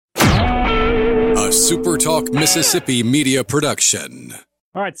SuperTalk Mississippi media production.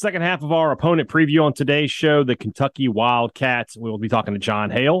 All right, second half of our opponent preview on today's show, the Kentucky Wildcats. We'll be talking to John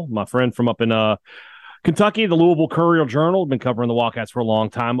Hale, my friend from up in Kentucky, the Louisville Courier-Journal. Been covering the Wildcats for a long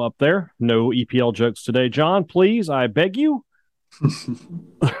time up there. No EPL jokes today. John, please, I beg you.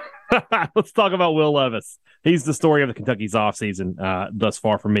 Let's talk about Will Levis. He's the story of the Kentucky's offseason thus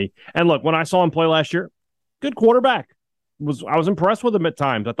far for me. And look, when I saw him play last year, good quarterback. I was impressed with him at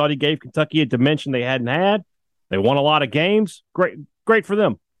times. I thought he gave Kentucky a dimension they hadn't had. They won a lot of games. Great for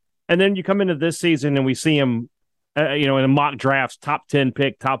them. And then you come into this season and we see him, in mock drafts, top 10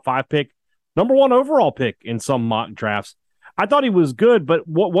 pick, top 5 pick, number 1 overall pick in some mock drafts. I thought he was good, but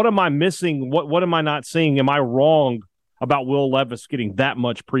what am I missing? What am I not seeing? Am I wrong about Will Levis getting that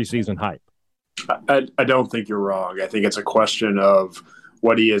much preseason hype? I don't think you're wrong. I think it's a question of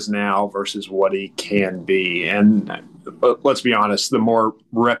what he is now versus what he can be. And let's be honest, the more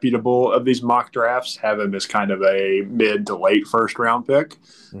reputable of these mock drafts have him as kind of a mid to late first round pick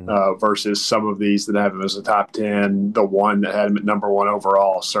versus some of these that have him as a top 10. The one that had him at number 1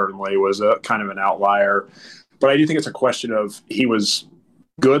 overall certainly was a kind of an outlier. But I do think it's a question of he was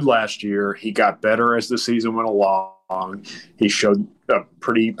good last year. He got better as the season went along. He showed a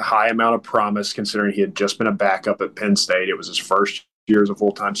pretty high amount of promise considering he had just been a backup at Penn State. It was his first year as a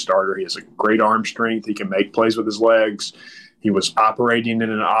full-time starter. He has a great arm strength. He can make plays with his legs. He was operating in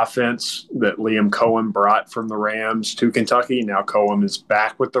an offense that Liam Cohen brought from the Rams to Kentucky. Now Cohen is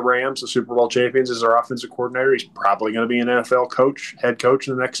back with the Rams, the Super Bowl champions, as their offensive coordinator. He's probably going to be an NFL head coach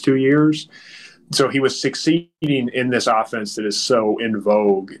in the next 2 years. So he was succeeding in this offense that is so in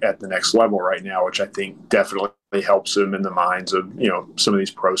vogue at the next level right now, which I think definitely helps him in the minds of, some of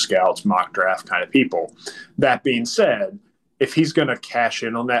these pro scouts, mock draft kind of people. That being said, if he's going to cash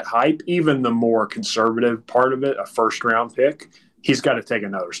in on that hype, even the more conservative part of it, a first-round pick, he's got to take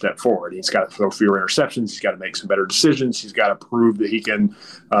another step forward. He's got to throw fewer interceptions. He's got to make some better decisions. He's got to prove that he can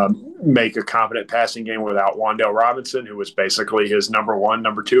make a competent passing game without Wan'Dale Robinson, who was basically his number 1,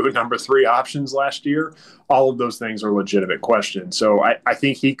 number 2, and number 3 options last year. All of those things are legitimate questions. So I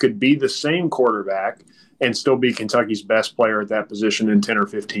think he could be the same quarterback and still be Kentucky's best player at that position in 10 or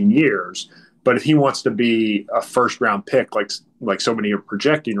 15 years. But if he wants to be a first-round pick, like so many are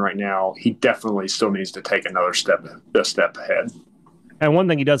projecting right now, he definitely still needs to take another step ahead. And one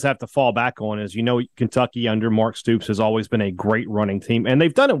thing he does have to fall back on is, Kentucky under Mark Stoops has always been a great running team, and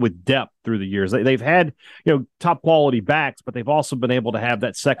they've done it with depth through the years. They've had, top quality backs, but they've also been able to have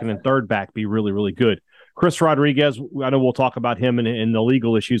that second and third back be really, really good. Chris Rodriguez, I know we'll talk about him in the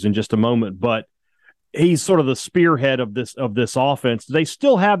legal issues in just a moment, but he's sort of the spearhead of this offense. They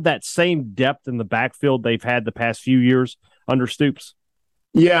still have that same depth in the backfield they've had the past few years under Stoops.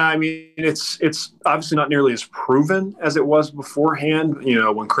 Yeah, I mean, it's obviously not nearly as proven as it was beforehand.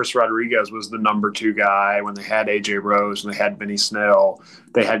 When Chris Rodriguez was the number 2 guy, when they had A.J. Rose and they had Benny Snell,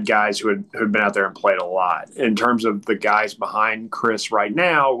 they had guys who had been out there and played a lot. In terms of the guys behind Chris right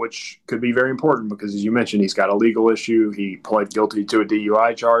now, which could be very important because, as you mentioned, he's got a legal issue. He pled guilty to a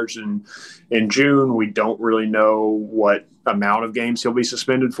DUI charge in June. We don't really know what amount of games he'll be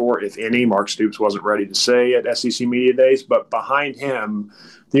suspended for, if any. Mark Stoops wasn't ready to say at SEC Media Days, but behind him,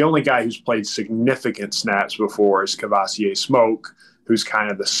 the only guy who's played significant snaps before is Kavosiey Smoke, who's kind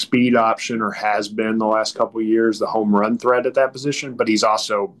of the speed option, or has been the last couple of years, the home run threat at that position, but he's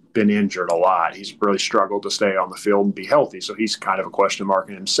also been injured a lot. He's really struggled to stay on the field and be healthy, so he's kind of a question mark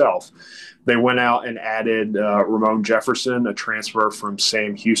in himself. They went out and added Ramon Jefferson, a transfer from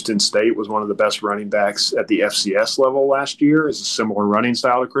Sam Houston State, was one of the best running backs at the FCS level last year. It's a similar running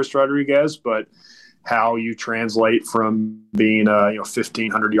style to Chris Rodriguez, but how you translate from being a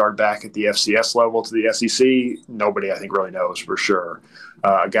 1,500-yard back at the FCS level to the SEC, nobody I think really knows for sure.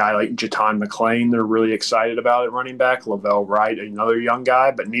 A guy like Jatan McClain, they're really excited about at running back. Lavelle Wright, another young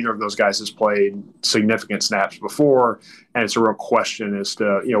guy, but neither of those guys has played significant snaps before, and it's a real question as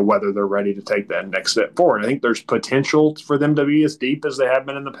to whether they're ready to take that next step forward. I think there's potential for them to be as deep as they have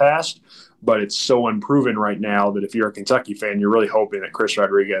been in the past, but it's so unproven right now that if you're a Kentucky fan, you're really hoping that Chris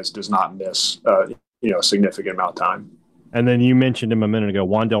Rodriguez does not miss a significant amount of time. And then you mentioned him a minute ago,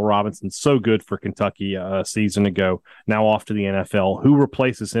 Wan'Dale Robinson, so good for Kentucky a season ago, now off to the NFL. Who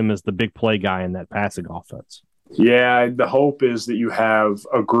replaces him as the big play guy in that passing offense? Yeah, the hope is that you have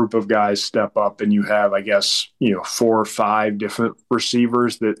a group of guys step up and you have, 4 or 5 different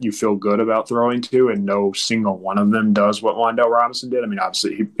receivers that you feel good about throwing to, and no single one of them does what Wan'Dale Robinson did. I mean,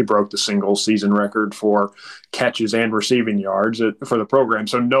 obviously, he broke the single season record for catches and receiving yards for the program,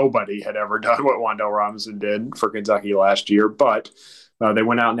 so nobody had ever done what Wan'Dale Robinson did for Kentucky last year, but They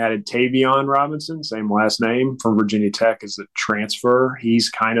went out and added Tavion Robinson, same last name, from Virginia Tech as a transfer. He's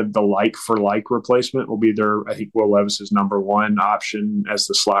kind of the like-for-like replacement. Will be I think Will Levis's number one option as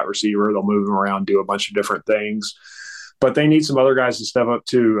the slot receiver. They'll move him around, do a bunch of different things. But they need some other guys to step up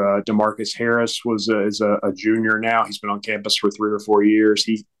too. DeMarcus Harris is a junior now. He's been on campus for 3 or 4 years.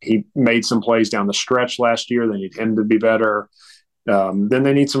 He made some plays down the stretch last year. They need him to be better. Then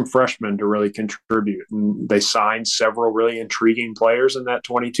they need some freshmen to really contribute. And they signed several really intriguing players in that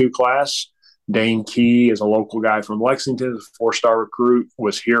 22 class. Dane Key is a local guy from Lexington, a 4-star recruit,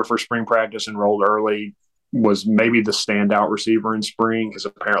 was here for spring practice, enrolled early, was maybe the standout receiver in spring because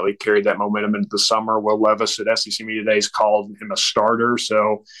apparently carried that momentum into the summer. Will Levis at SEC Media Days called him a starter,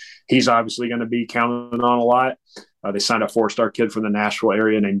 so he's obviously going to be counted on a lot. They signed a 4-star kid from the Nashville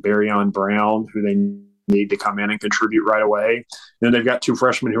area named Barryon Brown, who they need to come in and contribute right away. And then they've got 2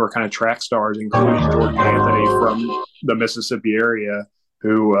 freshmen who are kind of track stars, including Jordan Anthony from the Mississippi area,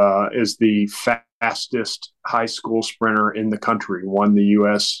 who is the fastest high school sprinter in the country, won the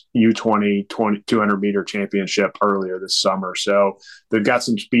U.S. U20 200-meter championship earlier this summer. So they've got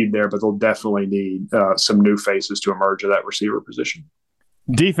some speed there, but they'll definitely need some new faces to emerge at that receiver position.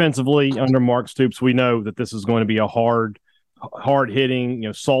 Defensively, under Mark Stoops, we know that this is going to be a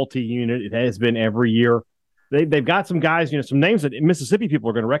hard-hitting, salty unit. It has been every year. They've got some guys, some names that Mississippi people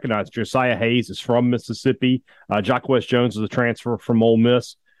are going to recognize. Josiah Hayes is from Mississippi. Jacquez Jones is a transfer from Ole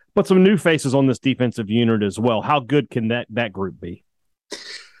Miss. But some new faces on this defensive unit as well. How good can that group be?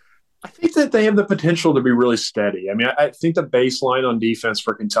 I think that they have the potential to be really steady. I mean, I think the baseline on defense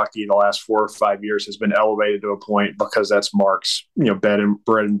for Kentucky the last 4 or 5 years has been elevated to a point because that's Mark's, bread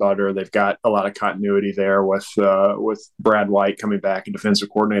and butter. They've got a lot of continuity there with Brad White coming back and defensive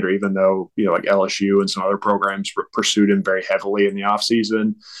coordinator, even though, like LSU and some other programs pursued him very heavily in the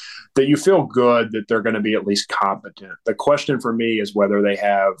offseason, that you feel good that they're going to be at least competent. The question for me is whether they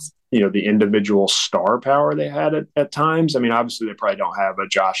have, the individual star power they had at times. I mean, obviously they probably don't have a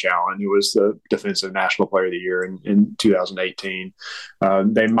Josh Allen, who was the defensive national player of the year in 2018.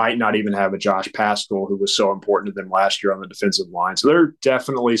 They might not even have a Josh Paschal, who was so important to them last year on the defensive line. So there are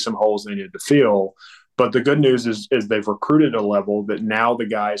definitely some holes they needed to fill. But the good news is they've recruited a level that now the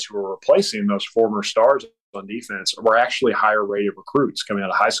guys who are replacing those former stars on defense were actually higher rated recruits coming out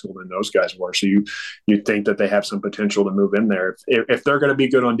of high school than those guys were. So you think that they have some potential to move in there. If they're going to be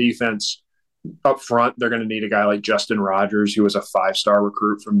good on defense up front, they're going to need a guy like Justin Rogers, who was a 5-star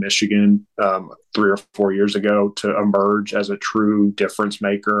recruit from Michigan 3 or 4 years ago, to emerge as a true difference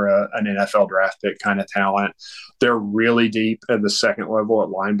maker, an NFL draft pick kind of talent. They're really deep at the second level at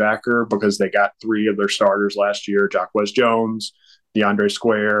linebacker because they got 3 of their starters last year, Jacquez Jones, DeAndre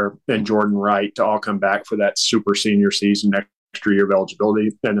Square, and Jordan Wright, to all come back for that super senior season, extra year of eligibility.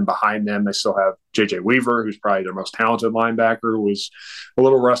 And then behind them, they still have J.J. Weaver, who's probably their most talented linebacker, who was a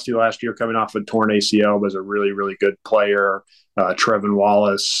little rusty last year coming off a torn ACL, but is a really, really good player. Trevin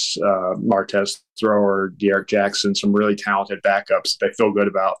Wallace, Martez Thrower, De'Aaron Jackson, some really talented backups they feel good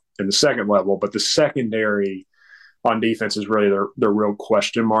about in the second level. But the secondary on defense is really their real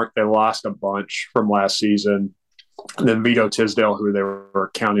question mark. They lost a bunch from last season. And then Vito Tisdale, who they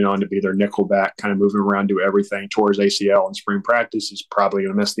were counting on to be their nickelback, kind of moving around, do everything towards ACL in spring practice, is probably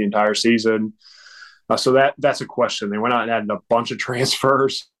going to miss the entire season. So that's a question. They went out and added a bunch of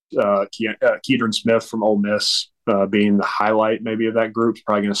transfers. Keidron Smith from Ole Miss being the highlight maybe of that group, is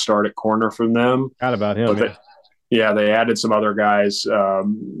probably going to start at corner from them. How about him? They added some other guys.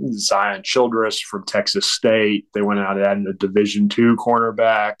 Zion Childress from Texas State. They went out and added a Division II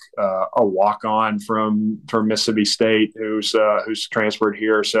cornerback, a walk-on from Mississippi State who's transferred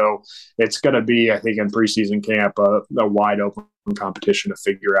here. So it's going to be, I think, in preseason camp, a wide open competition to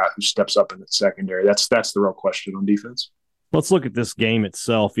figure out who steps up in the secondary. That's the real question on defense. Let's look at this game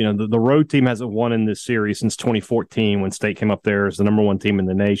itself. The road team hasn't won in this series since 2014 when State came up there as the number 1 team in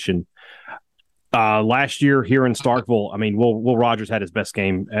the nation. Last year here in Starkville, I mean, Will Rogers had his best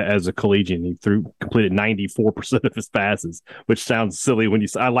game as a collegian. He completed 94% of his passes, which sounds silly when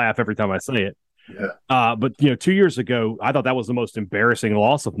I laugh every time I say it. Yeah. But 2 years ago, I thought that was the most embarrassing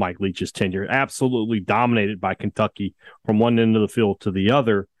loss of Mike Leach's tenure. Absolutely dominated by Kentucky from one end of the field to the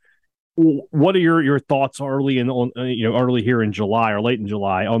other. What are your thoughts early here in July or late in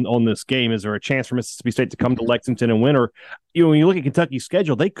July on this game? Is there a chance for Mississippi State to come to Lexington and win? Or when you look at Kentucky's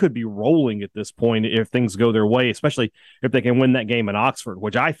schedule, they could be rolling at this point if things go their way, especially if they can win that game in Oxford,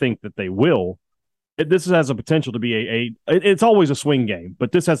 which I think that they will. This has a potential to be it's always a swing game,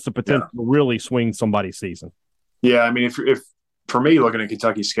 but this has the potential to really swing somebody's season. Yeah, I mean, if for me, looking at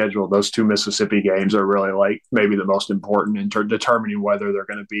Kentucky's schedule, those 2 Mississippi games are really like maybe the most important in determining whether they're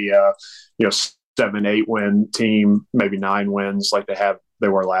going to be 7 7-8 win team, maybe 9 wins like they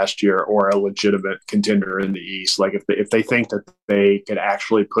were last year, or a legitimate contender in the East. Like if they think that they could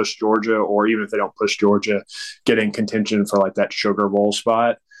actually push Georgia, or even if they don't push Georgia, get in contention for like that Sugar Bowl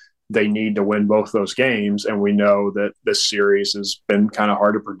spot, they need to win both those games. And we know that this series has been kind of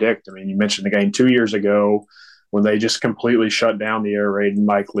hard to predict. I mean, you mentioned the game 2 years ago when they just completely shut down the air raid and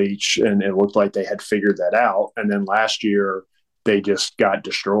Mike Leach, and it looked like they had figured that out. And then last year, they just got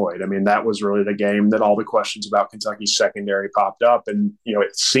destroyed. I mean, that was really the game that all the questions about Kentucky's secondary popped up. And, you know,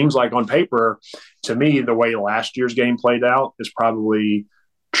 it seems like on paper, to me, the way last year's game played out is probably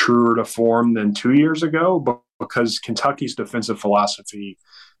truer to form than 2 years ago, but because Kentucky's defensive philosophy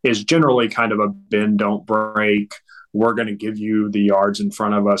is generally kind of a bend, don't break. We're going to give you the yards in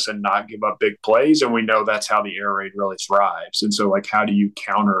front of us and not give up big plays. And we know that's how the air raid really thrives. And so, like, how do you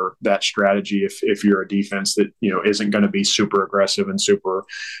counter that strategy if you're a defense that, you know, isn't going to be super aggressive and super,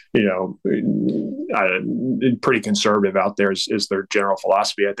 you know, pretty conservative out there is their general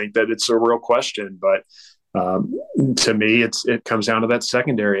philosophy. I think that it's a real question. But to me, it comes down to that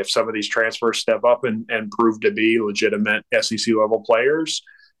secondary. If some of these transfers step up and prove to be legitimate SEC level players,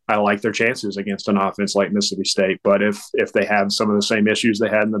 I like their chances against an offense like Mississippi State. But if they have some of the same issues they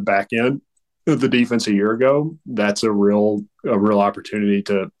had in the back end of the defense a year ago, that's a real opportunity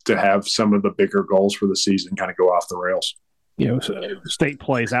to have some of the bigger goals for the season kind of go off the rails. You know, State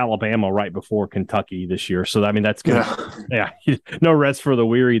plays Alabama right before Kentucky this year, so I mean that's good. Yeah, no rest for the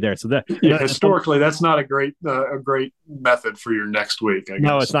weary there. So that historically, that's not a great method for your next week. I guess.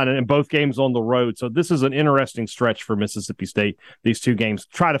 No, it's not. In both games on the road, so this is an interesting stretch for Mississippi State. These two games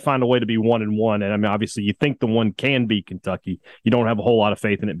try to find a way to be 1-1, and I mean obviously you think the one can be Kentucky. You don't have a whole lot of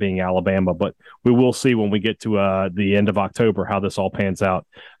faith in it being Alabama, but we will see when we get to the end of October how this all pans out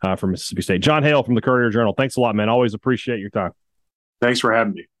for Mississippi State. John Hale from the Courier-Journal. Thanks a lot, man. Always appreciate your time. Thanks for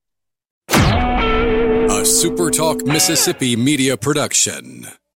having me. A SuperTalk Mississippi media production.